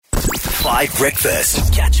5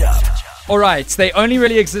 Breakfast. Catch up. All right, they only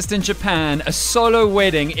really exist in Japan. A solo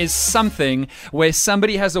wedding is something where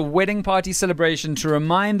somebody has a wedding party celebration to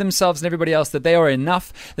remind themselves and everybody else that they are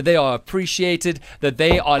enough, that they are appreciated, that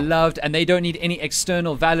they are loved, and they don't need any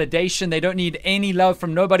external validation. They don't need any love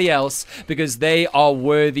from nobody else because they are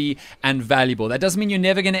worthy and valuable. That doesn't mean you're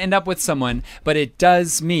never going to end up with someone, but it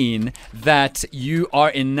does mean that you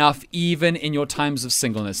are enough even in your times of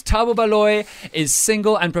singleness. Thabo Baloyi is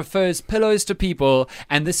single and prefers pillows to people,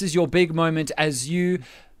 and this is your big moment as you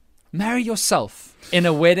marry yourself in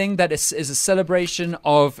a wedding that is a celebration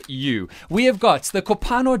of you. We have got the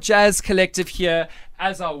Kopano Jazz Collective here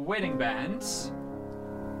as our wedding band.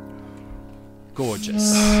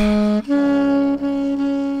 Gorgeous.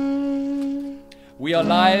 We are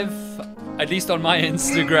live, at least on my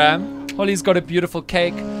Instagram. Holly's got a beautiful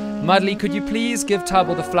cake. Mudley, could you please give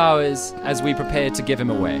Thabo the flowers as we prepare to give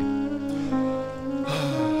him away?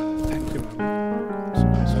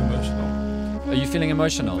 Are you feeling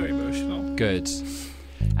emotional? Very emotional. Good.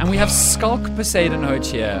 And we have Schalk Bezuidenhout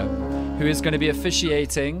here, who is going to be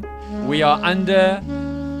officiating. We are under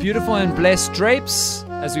beautiful and blessed drapes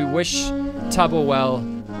as we wish Thabo well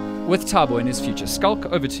with Thabo in his future. Schalk,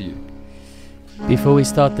 over to you. Before we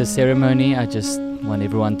start the ceremony, I just want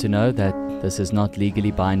everyone to know that this is not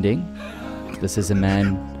legally binding. This is a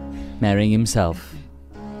man marrying himself.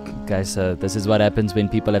 Okay, so this is what happens when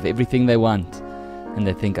people have everything they want. And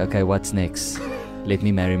they think, okay, what's next? Let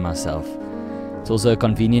me marry myself. It's also a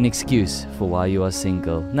convenient excuse for why you are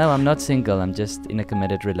single. No, I'm not single. I'm just in a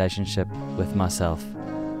committed relationship with myself.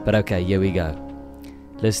 But okay, here we go.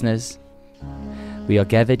 Listeners, we are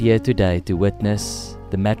gathered here today to witness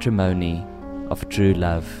the matrimony of true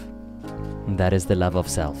love. And that is the love of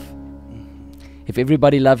self. If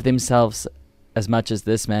everybody loved themselves as much as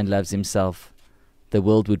this man loves himself, the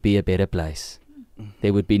world would be a better place.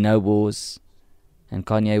 There would be no wars, and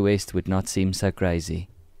Kanye West would not seem so crazy.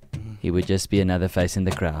 He would just be another face in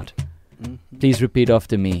the crowd. Please repeat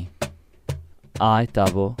after me. I,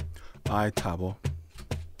 Thabo. I, Thabo.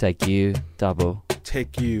 Take you, Thabo.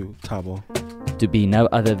 Take you, Thabo. To be no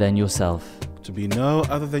other than yourself. To be no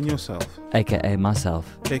other than yourself. AKA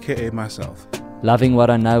myself. AKA myself. Loving what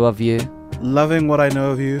I know of you. Loving what I know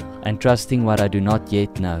of you. And trusting what I do not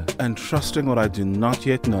yet know. And trusting what I do not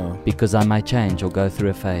yet know. Because I might change or go through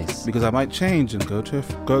a phase. Because I might change and go through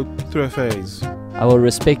a phase. I will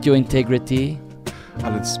respect your integrity.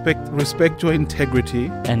 I'll respect your integrity.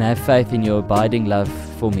 And have faith in your abiding love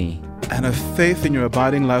for me. And have faith in your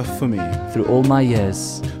abiding love for me. Through all my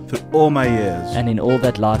years. Through all my years. And in all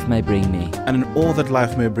that life may bring me. And in all that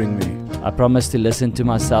life may bring me. I promise to listen to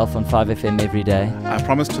myself on 5FM every day. I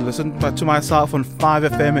promise to listen to myself on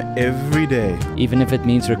 5FM every day. Even if it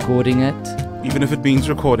means recording it. Even if it means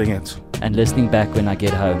recording it. And listening back when I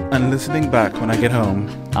get home. And listening back when I get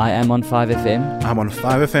home. I am on 5FM. I'm on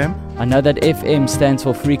 5FM. I know that FM stands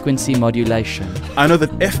for frequency modulation. I know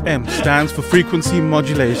that FM stands for frequency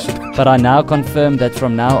modulation. But I now confirm that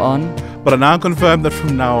from now on.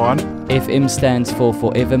 FM stands for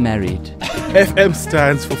forever married. FM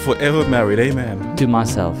stands for forever married. Amen. To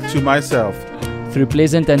myself. To myself. Through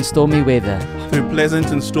pleasant and stormy weather. Through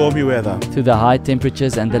pleasant and stormy weather. Through the high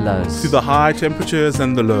temperatures and the lows. Through the high temperatures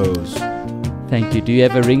and the lows. Thank you. Do you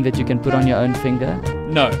have a ring that you can put on your own finger?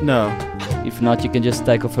 No. If not, you can just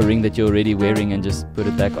take off a ring that you're already wearing and just put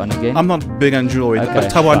it back on again. I'm not big on jewelry, okay,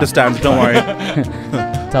 but Thabo understands, don't worry.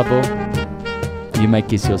 Thabo, you may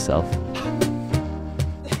kiss yourself.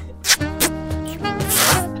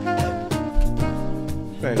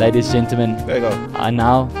 Ladies, gentlemen, there you go. I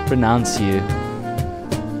now pronounce you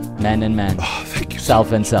man and man. Oh, thank you.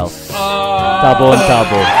 Self and self. Thabo and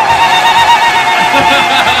Thabo.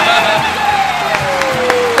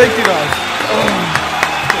 Thank you, guys.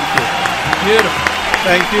 Thank you. Beautiful.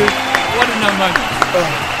 Thank you. What a moment.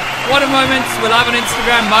 What a moment. We're live on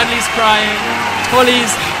Instagram. Mudley's crying.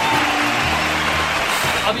 Holly's...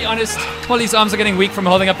 I'll be honest, Holly's arms are getting weak from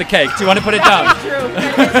holding up the cake. Do you want to put it down?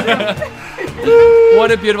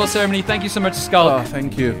 What a beautiful ceremony. Thank you so much, Schalk. Oh,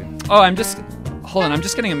 thank you. Oh, I'm just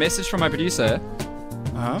getting a message from my producer.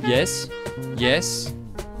 Uh-huh. Yes.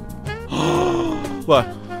 What?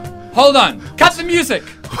 Hold on. Cut the music.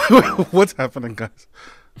 What's happening, guys?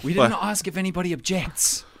 We didn't ask if anybody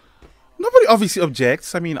objects. Nobody obviously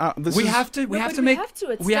objects. I mean, we have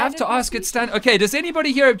to ask it stand. Okay, does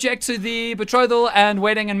anybody here object to the betrothal and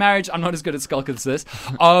wedding and marriage? I'm not as good at Schalk as this.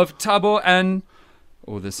 Of Thabo and...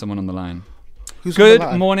 Oh, there's someone on the line. Who's Good on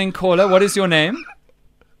the line? morning, caller. What is your name?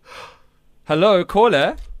 Hello,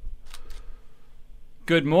 caller.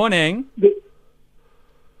 Good morning. Good.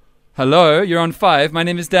 Hello, you're on 5. My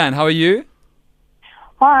name is Dan. How are you?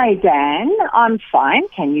 Hi, Dan. I'm fine.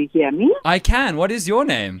 Can you hear me? I can. What is your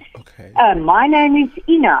name? Okay. My name is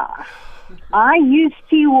Ina. I used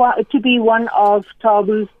to be one of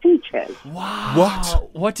Thabo's teachers. Wow.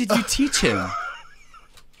 What did you teach him?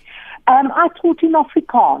 I taught him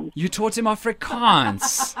Afrikaans. You taught him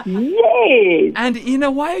Afrikaans. Yes. And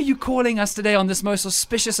Ina, why are you calling us today on this most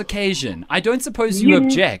auspicious occasion? I don't suppose you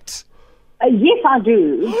object. Yes, I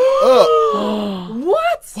do.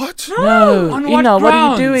 What? What? No, On what Ina, what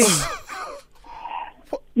are you grounds? doing?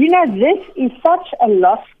 You know, this is such a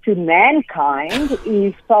loss to mankind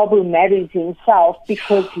if Thabo marries himself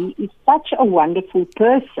because he is such a wonderful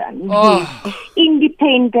person. He's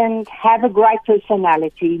independent, have a great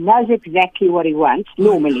personality, knows exactly what he wants,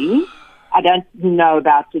 normally. I don't know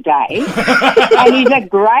about today. And he's a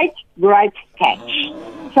great, great catch.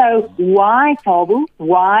 So why, Thabo?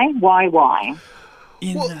 Why?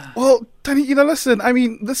 Ina. Well, Danny, listen, I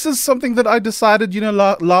mean, this is something that I decided,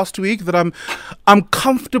 last week, that I'm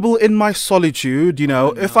comfortable in my solitude,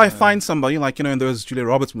 If I find somebody, like, in those Julia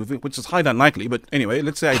Roberts movie, which is highly unlikely, but anyway,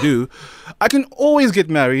 let's say I do, I can always get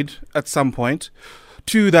married at some point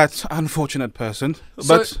to that unfortunate person.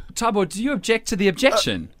 But So, Thabo, do you object to the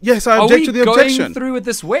objection? yes, I object to the Are we objection. going through with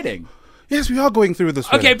this wedding? Yes, we are going through this.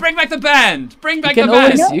 Okay, bring back the band. Bring back You the can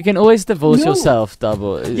band. always, you can always divorce yourself,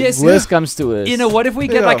 Thabo. Yes, Worst comes to worst. Ina, what if we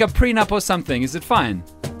get Yeah. like a prenup or something? Is it fine?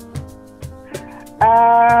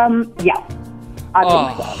 Yeah, I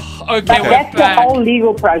think so. Okay, But we're that's the back. whole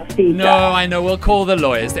legal procedure. No, I know. We'll call the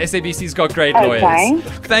lawyers. The SABC's got great Okay. lawyers.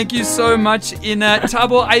 Thank you so much, Ina.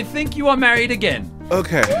 Thabo, I think you are married again.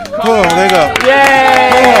 Okay. Oh, there you go. Yay!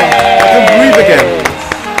 I can breathe again.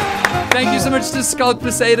 Thank you so much to Schalk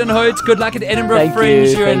Bezuidenhout. Good luck at Edinburgh Thank Fringe.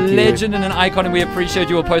 you, You're a thank you. legend and an icon, and we appreciate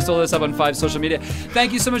you. We'll post all this up on 5 social media.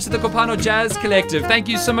 Thank you so much to the Copano Jazz Collective. Thank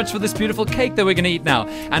you so much for this beautiful cake that we're going to eat now.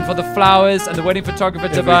 And for the flowers and the wedding photographer,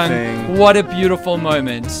 Tabang. Everything. What a beautiful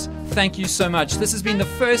moment. Thank you so much. This has been the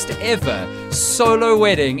first ever solo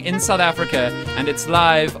wedding in South Africa, and it's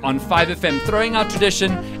live on 5FM, throwing our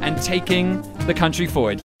tradition and taking the country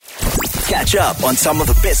forward. Catch up on some of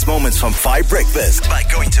the best moments from 5 Breakfast by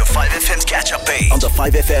going to 5FM's catch-up page on the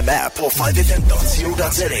 5FM app or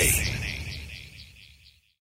 5FM.co.za.